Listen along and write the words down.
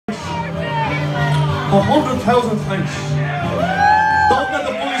100,000 times. Don't let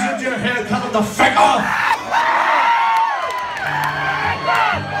the bullies into your head tell them to fuck off.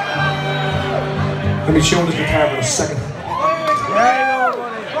 Let me tune this guitar for a second.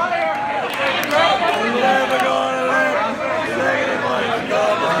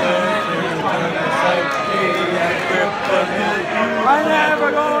 I'm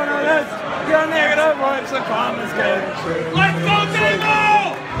never gonna let your negative vibes and comments get true. Let's go, Damo!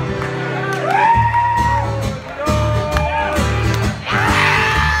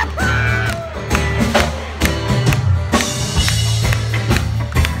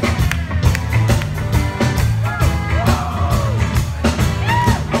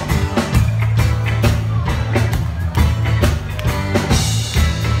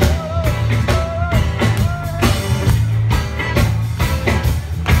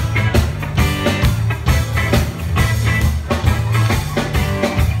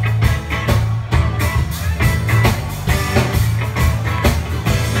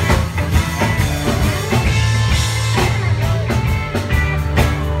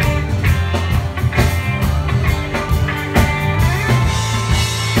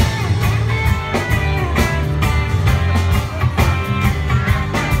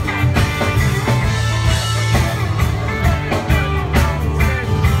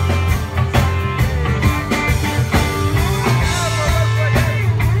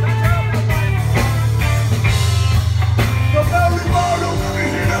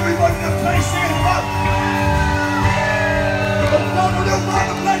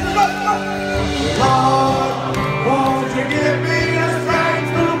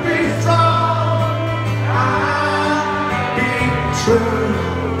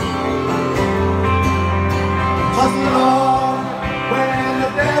 Cause Lord, when the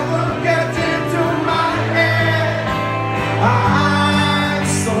devil gets into my head, I'm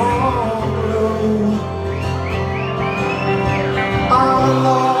so blue. Oh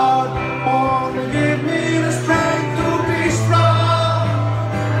Lord, won't you give me the strength to be strong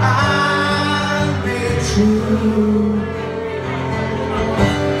and be true.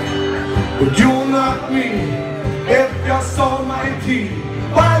 Would you not me if you're so mighty?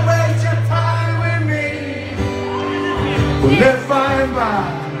 Why waste your time with me? Well, if I'm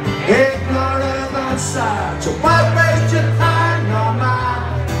ignorant and sad, so why waste your time, no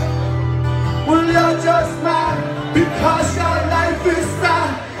man? Well, you're just mad because your life is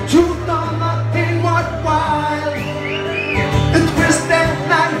sad. You've done nothing worthwhile. It's twisted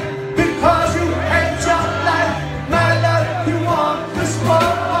life because you hate your life. My life, you want to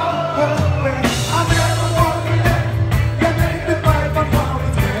smoke.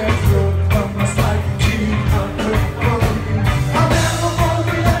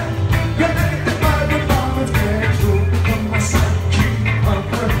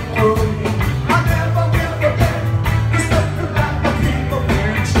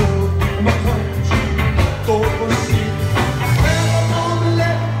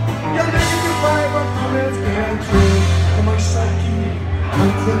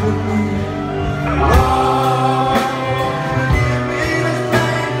 Thank you.